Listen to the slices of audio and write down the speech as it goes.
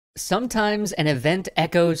Sometimes an event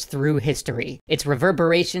echoes through history, its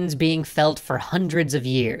reverberations being felt for hundreds of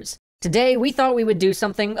years. Today, we thought we would do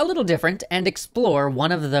something a little different and explore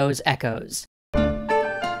one of those echoes.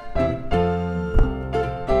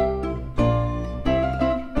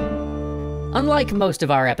 Unlike most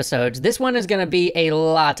of our episodes, this one is going to be a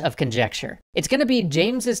lot of conjecture. It's going to be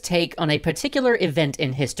James's take on a particular event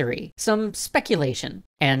in history, some speculation.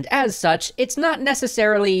 And as such, it's not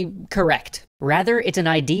necessarily correct. Rather, it's an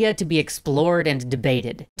idea to be explored and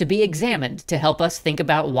debated, to be examined to help us think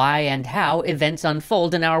about why and how events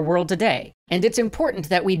unfold in our world today. And it's important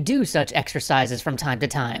that we do such exercises from time to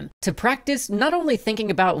time, to practice not only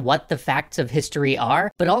thinking about what the facts of history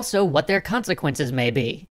are, but also what their consequences may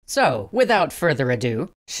be. So, without further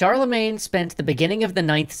ado, Charlemagne spent the beginning of the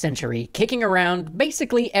 9th century kicking around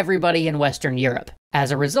basically everybody in Western Europe.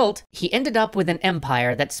 As a result, he ended up with an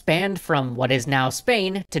empire that spanned from what is now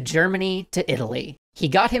Spain to Germany to Italy. He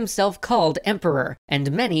got himself called emperor,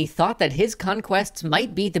 and many thought that his conquests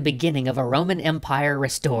might be the beginning of a Roman Empire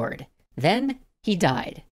restored. Then, he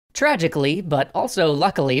died. Tragically, but also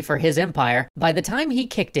luckily for his empire, by the time he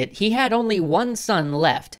kicked it, he had only one son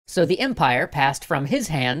left, so the empire passed from his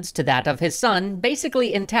hands to that of his son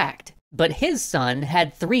basically intact. But his son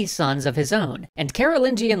had 3 sons of his own, and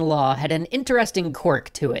Carolingian law had an interesting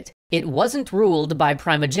quirk to it. It wasn't ruled by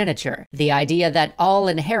primogeniture, the idea that all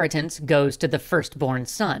inheritance goes to the firstborn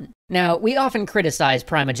son. Now, we often criticize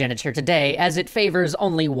primogeniture today as it favors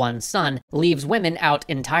only one son, leaves women out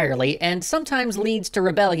entirely, and sometimes leads to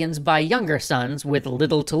rebellions by younger sons with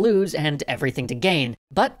little to lose and everything to gain.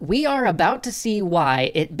 But we are about to see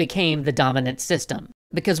why it became the dominant system.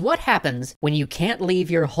 Because what happens when you can't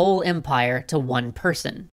leave your whole empire to one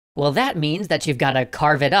person? Well, that means that you've got to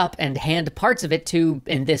carve it up and hand parts of it to,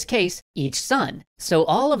 in this case, each son. So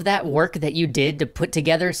all of that work that you did to put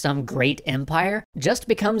together some great empire just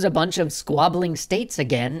becomes a bunch of squabbling states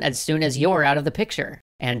again as soon as you're out of the picture.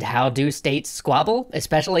 And how do states squabble,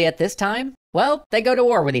 especially at this time? Well, they go to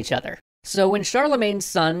war with each other. So when Charlemagne's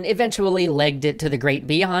son eventually legged it to the great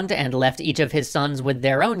beyond and left each of his sons with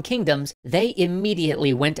their own kingdoms, they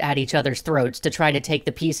immediately went at each other's throats to try to take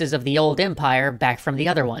the pieces of the old empire back from the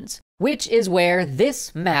other ones. Which is where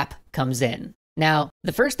this map comes in. Now,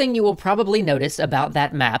 the first thing you will probably notice about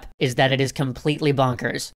that map is that it is completely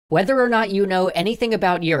bonkers. Whether or not you know anything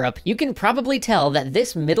about Europe, you can probably tell that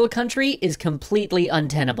this middle country is completely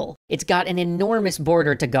untenable. It's got an enormous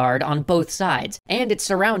border to guard on both sides, and it's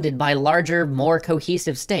surrounded by larger, more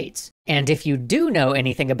cohesive states. And if you do know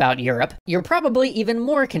anything about Europe, you're probably even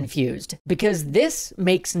more confused, because this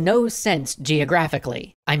makes no sense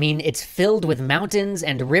geographically. I mean, it's filled with mountains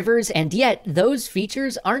and rivers, and yet those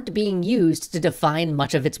features aren't being used to define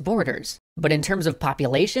much of its borders. But in terms of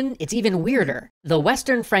population, it's even weirder. The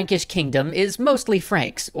Western Frankish kingdom is mostly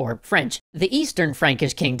Franks, or French. The Eastern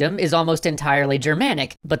Frankish kingdom is almost entirely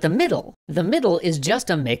Germanic, but the middle is just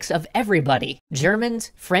a mix of everybody.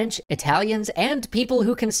 Germans, French, Italians, and people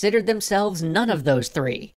who considered themselves none of those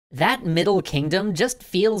 3. That middle kingdom just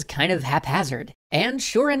feels kind of haphazard. And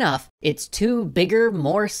sure enough, its 2 bigger,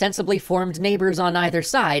 more sensibly formed neighbors on either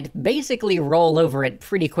side basically roll over it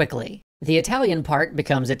pretty quickly. The Italian part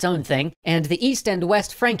becomes its own thing, and the East and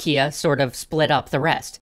West Francia sort of split up the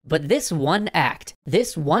rest. But this one act,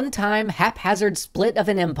 this one-time haphazard split of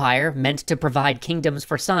an empire meant to provide kingdoms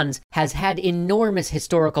for sons, has had enormous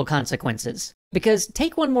historical consequences. Because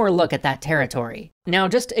take one more look at that territory. Now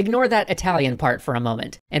just ignore that Italian part for a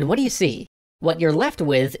moment, and what do you see? What you're left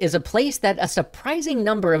with is a place that a surprising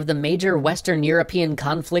number of the major Western European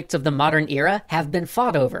conflicts of the modern era have been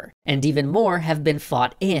fought over, and even more have been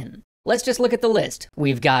fought in. Let's just look at the list.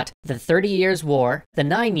 We've got the 30 Years' War, the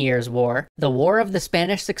 9 Years' War, the War of the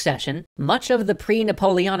Spanish Succession, much of the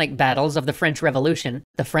pre-Napoleonic battles of the French Revolution,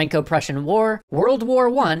 the Franco-Prussian War, World War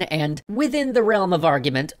I, and, within the realm of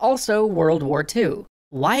argument, also World War II.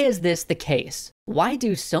 Why is this the case? Why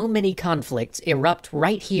do so many conflicts erupt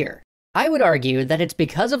right here? I would argue that it's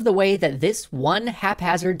because of the way that this one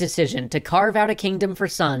haphazard decision to carve out a kingdom for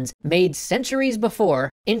sons made centuries before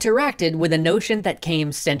interacted with a notion that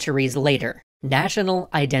came centuries later: national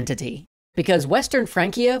identity. Because Western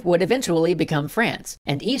Francia would eventually become France,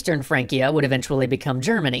 and Eastern Francia would eventually become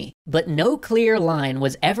Germany, but no clear line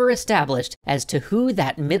was ever established as to who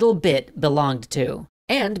that middle bit belonged to.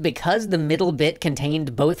 And because the middle bit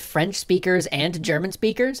contained both French speakers and German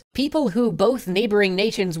speakers, people who both neighboring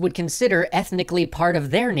nations would consider ethnically part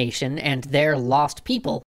of their nation and their lost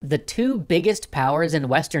people, the 2 biggest powers in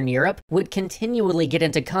Western Europe would continually get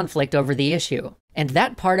into conflict over the issue. And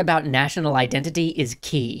that part about national identity is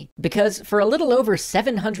key, because for a little over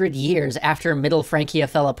 700 years after Middle Francia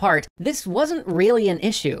fell apart, this wasn't really an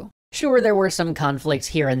issue. Sure, there were some conflicts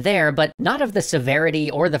here and there, but not of the severity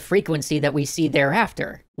or the frequency that we see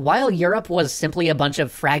thereafter. While Europe was simply a bunch of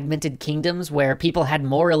fragmented kingdoms where people had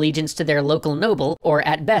more allegiance to their local noble, or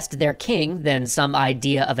at best their king, than some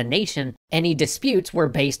idea of a nation, any disputes were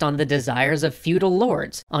based on the desires of feudal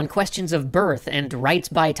lords, on questions of birth and rights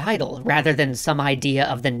by title, rather than some idea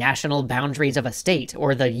of the national boundaries of a state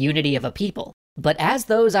or the unity of a people. But as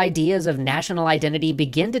those ideas of national identity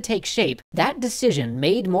begin to take shape, that decision,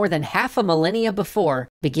 made more than half a millennia before,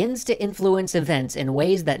 begins to influence events in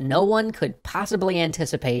ways that no one could possibly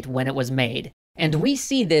anticipate when it was made. And we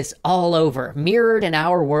see this all over, mirrored in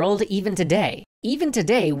our world even today. Even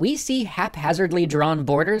today, we see haphazardly drawn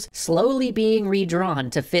borders slowly being redrawn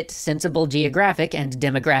to fit sensible geographic and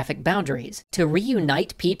demographic boundaries, to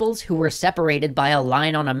reunite peoples who were separated by a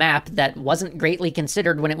line on a map that wasn't greatly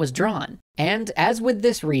considered when it was drawn. And as with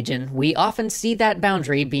this region, we often see that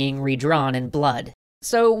boundary being redrawn in blood.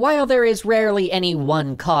 So while there is rarely any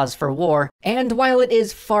one cause for war, and while it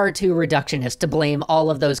is far too reductionist to blame all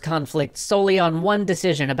of those conflicts solely on one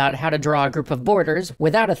decision about how to draw a group of borders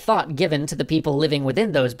without a thought given to the people living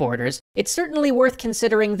within those borders, it's certainly worth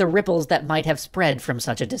considering the ripples that might have spread from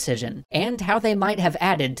such a decision, and how they might have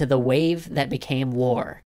added to the wave that became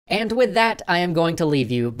war. And with that, I am going to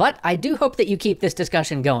leave you, but I do hope that you keep this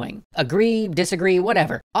discussion going. Agree, disagree,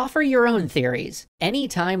 whatever. Offer your own theories.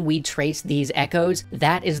 Anytime we trace these echoes,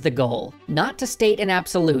 that is the goal. Not to state an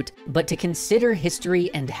absolute, but to consider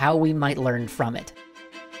history and how we might learn from it.